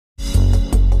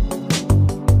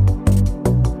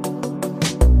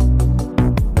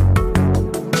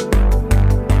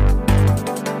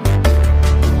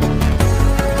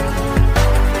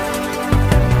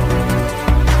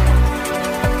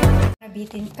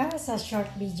ka sa short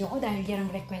video ko dahil yan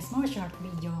ang request mo, short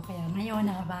video. Kaya ngayon,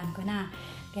 nakabahan ko na.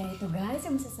 Kaya ito guys,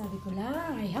 ang masasabi ko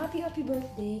lang ay happy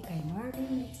birthday kay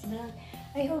Marlin Mix Vlog.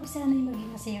 I hope sana'y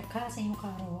maging masaya ka sa iyong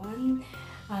kaarawan.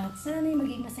 At sana'y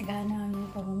maging masagana ang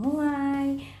iyong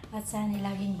pamumuhay. At sana'y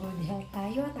laging good health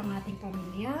tayo at ang ating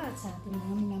pamilya at sa ating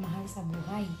mga minamahal sa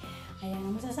buhay. Ayan,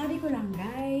 ang masasabi ko lang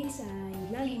guys ay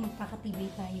laging magpakatibay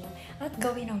tayo at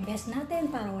gawin ang best natin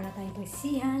para wala tayong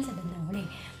pagsisihan sa bandang huli.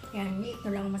 Kaya ito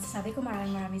lang masasabi ko,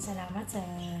 maraming salamat sa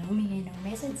humingi ng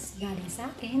message galing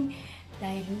sa akin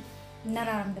dahil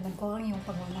nararamdaman ko ang iyong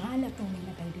pagmamahal at tunay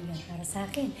na kaibigan para sa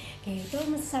akin. Kaya ito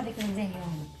ang masasabi ko lang sa inyo.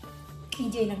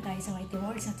 Enjoy lang tayo sa Whitey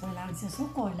Walls at walang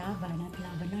susuko, laban at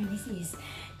laban lang. This is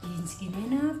Jeans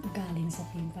Kinena, galing sa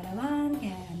Team Palawan.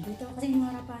 Kaya andito ako sa inyong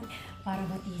harapan para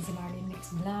batiin si Marlin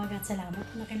Mix Vlog. At salamat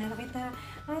na nakilala kita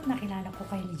at nakilala ko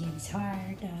kayo ni James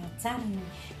Hart. At sana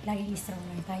laging strong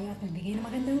lang tayo at magbigay ng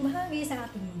magandang bahagi sa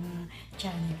ating mga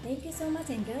channel. Thank you so much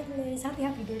and God bless.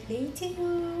 Happy birthday to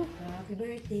you. Happy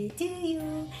birthday to you.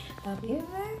 Happy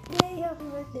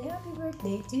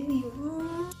birthday to you.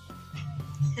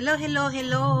 Hello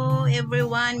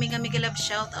everyone. Mega love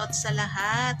shout out sa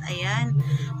lahat. Ayan.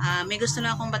 May gusto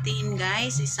na akong batiin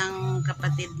guys. Isang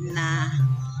kapatid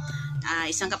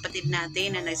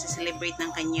natin na nagse-celebrate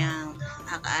ng kanyang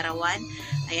kaarawan.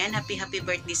 Ayan, happy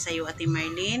birthday sa iyo Ate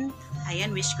Marlin.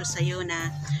 Ayan, wish ko sa iyo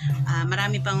na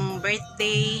marami pang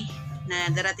birthday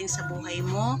na darating sa buhay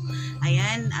mo.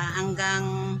 Ayan,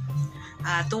 hanggang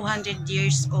 200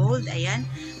 years old. Ayan,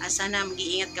 sana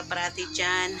mag-iingat ka parati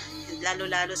dyan, lalo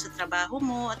sa trabaho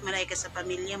mo at malay ka sa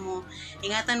pamilya mo.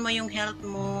 Ingatan mo yung health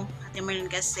mo, Ate Marlin,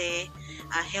 kasi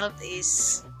health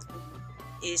is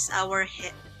our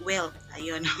wealth.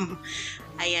 Ayun.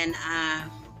 Ayan,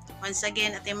 once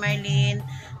again Ate Marlin,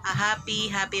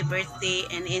 happy birthday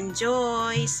and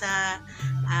enjoy sa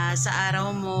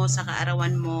araw mo, sa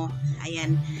kaarawan mo.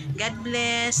 Ayan, God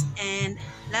bless and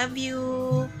love you.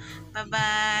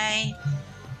 Bye-bye.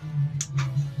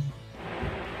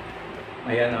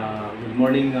 Ayan, good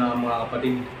morning mga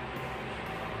kapatid.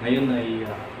 Ngayon ay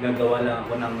gagawa lang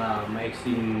ako ng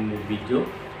maiksing video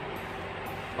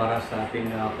para sa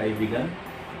ating kaibigan.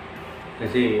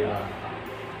 Kasi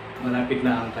malapit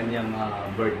na ang kanyang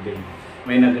birthday.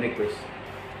 May nag-request.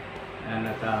 Ayan,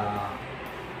 at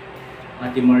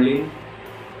Ate Marlin,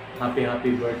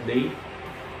 happy birthday.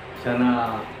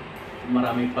 Sana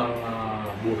marami pang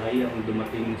buhay ang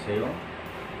dumating sa iyo.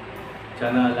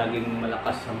 Sana laging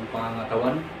malakas ang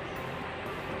pangangatawan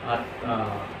at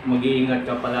mag-iingat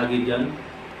ka palagi dyan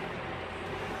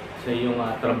sa iyong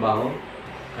trabaho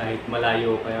kahit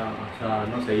malayo kaya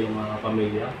sa iyong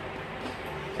pamilya.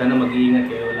 Sana mag-iingat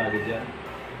kayo lagi dyan.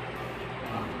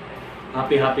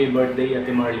 Happy birthday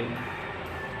Ate Marlin.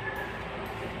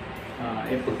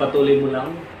 Pagpatuloy mo lang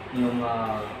yung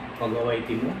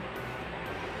pag-awaiti mo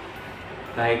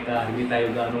kahit hindi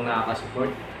tayo gaano nakaka-support.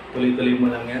 Tuloy-tuloy mo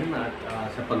lang yan at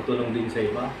sa pagtulong din sa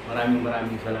iba.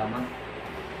 Maraming salamat.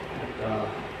 At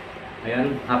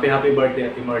ayan, happy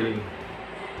birthday Ate Marlin.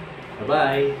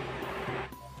 Bye-bye!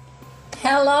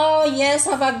 Hello, yes,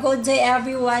 have a good day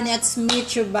everyone. It's me,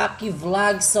 Chubaki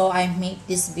Vlog. So I make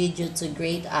this video to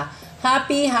great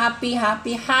happy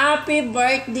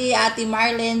birthday Ate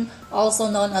Marlin, also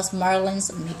known as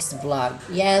Marlin's Mix Vlog.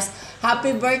 Yes,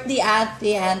 happy birthday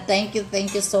Ate, and thank you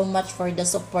so much for the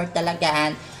support talaga,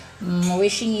 and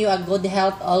wishing you a good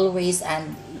health always,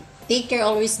 and take care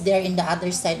always there in the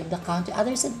other side of the country.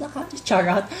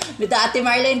 Charot. With Ate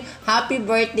Marlin, happy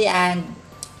birthday, and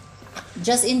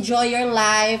just enjoy your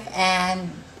life and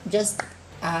just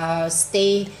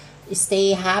stay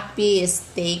happy,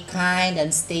 stay kind,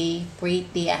 and stay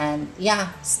pretty, and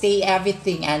yeah, stay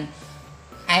everything. And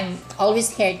I'm always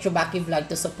here at Chubaki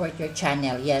Vlog to support your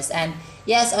channel. Yes, and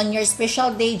yes, on your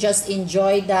special day, just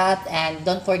enjoy that, and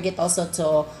don't forget also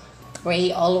to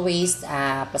pray always,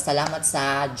 pasalamat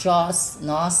sa Diyos,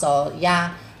 no? So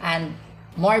yeah, and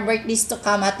more birthdays to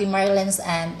come, Ate Marlins,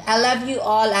 and I love you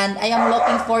all, and I am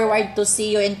looking forward to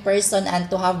see you in person and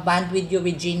to have band with you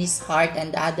with Jeannie's Heart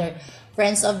and the other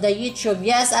friends of the YouTube.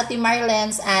 Yes, Ate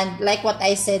Marlins, and like what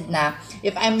I said na,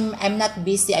 if I'm not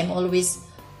busy, I'm always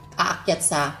aakyat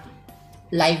sa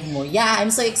live mo. Yeah, I'm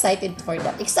so excited for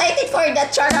that.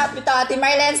 Charot with Ate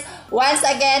Marlins. Once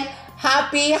again,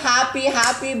 happy birthday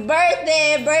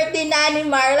Nani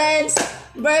Marlins.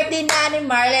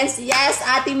 Yes,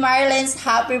 Ate Marlins,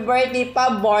 happy birthday pa.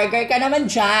 Burger ka naman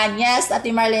dyan. Yes,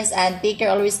 Ate Marlins, and take care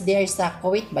always there sa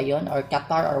Kuwait ba yun? Or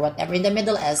Qatar or whatever. In the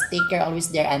Middle East, take care always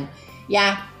there. And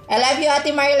yeah, I love you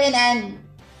Ate Marlin, and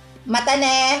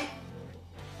matane.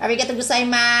 Arigatou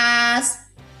gozaimasu.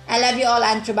 I love you all,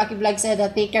 and Chubaki Vlog said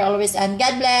that take care always and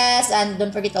God bless. And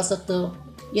don't forget also to,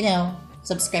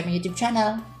 subscribe my YouTube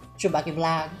channel, Chubaki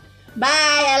Vlog.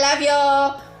 Bye! I love you!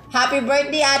 Happy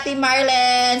birthday, Ate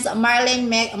Marlen's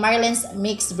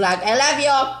Mix Vlog. I love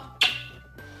you!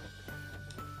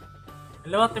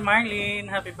 Hello, Ate Marlene.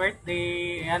 Happy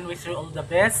birthday. And wish you all the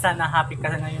best. Sana happy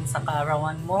ka ngayon sa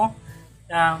kaarawan mo.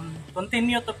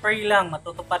 Continue to pray lang.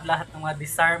 Matutupad lahat ng mga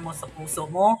desire mo sa puso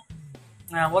mo.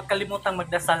 Huwag kalimutang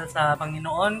magdasal sa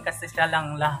Panginoon kasi siya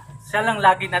lang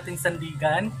lagi nating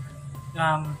sandigan.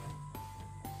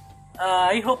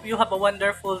 I hope you have a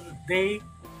wonderful day,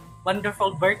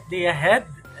 wonderful birthday ahead.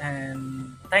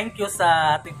 And thank you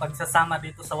sa ating pagsasama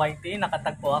dito sa YT.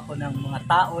 Nakatagpo ako ng mga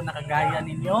tao na kagaya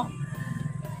ninyo.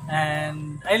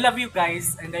 And I love you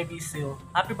guys and I miss you.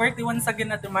 Happy birthday once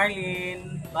again, Ate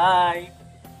Marlene. Bye!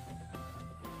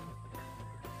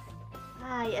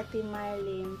 Hi, Ate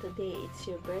Marlene. Today it's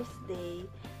your birthday.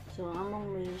 So, ang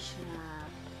among wish na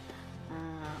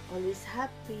always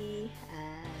happy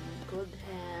and good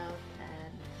health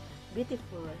and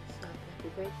beautiful. So,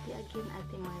 happy birthday again,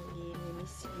 Ate Marlene. We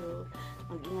miss you.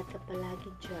 Mag-ingat ka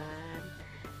palagi dyan.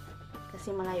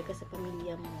 Kasi malayo ka sa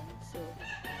pamilya mo. So,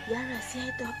 Yara, say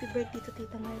hi to happy birthday to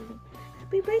Tita Marlene.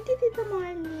 Happy birthday, Tita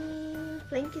Marlene.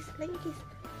 Flying kiss, flying kiss,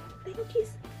 flying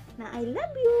kiss. Na I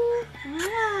love you.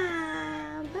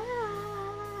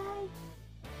 Bye.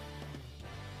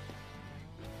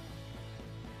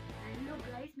 Hello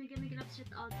guys, mega love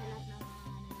shout out sa lahat ng mga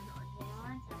nanonood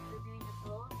ngayon sa afternoon na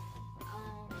to.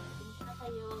 Kumusta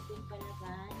kayo? Team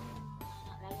Palaban,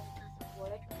 lalo sa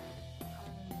support.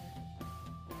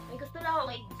 May gusto lang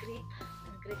ako i-greet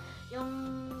yung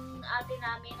ate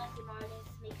namin na si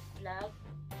Marlen's Mix Vlog.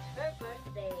 It's her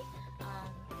birthday.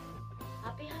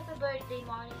 Happy birthday,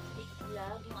 Marlen's Mix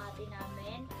Vlog, yung ate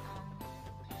namin.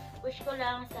 Wish ko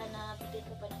lang sana bigyan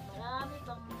ko pa ng marami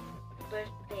pang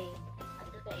birthday. At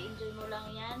saka enjoy mo lang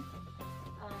yan.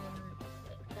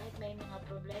 Kahit may mga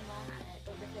problema,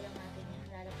 pagdasa lang natin yan.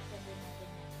 Lalapisan din natin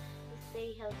yan. Stay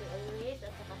healthy always.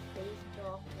 At saka stay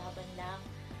strong. Laban lang.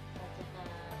 At saka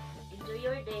enjoy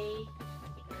your day.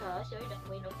 Because you're the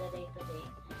queen of the day today.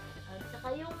 At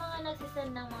saka yung mga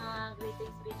nagsisend ng mga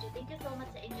greetings video, thank you so much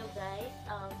sa inyo guys.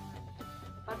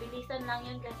 Pabilisan lang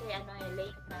yun kasi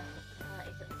late na.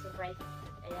 Surprise.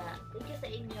 Kaya thank you sa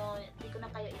inyo. Hindi ko na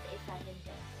kayo isa-isahin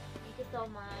guys. Thank you so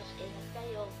much. Ingat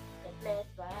kayo. God bless.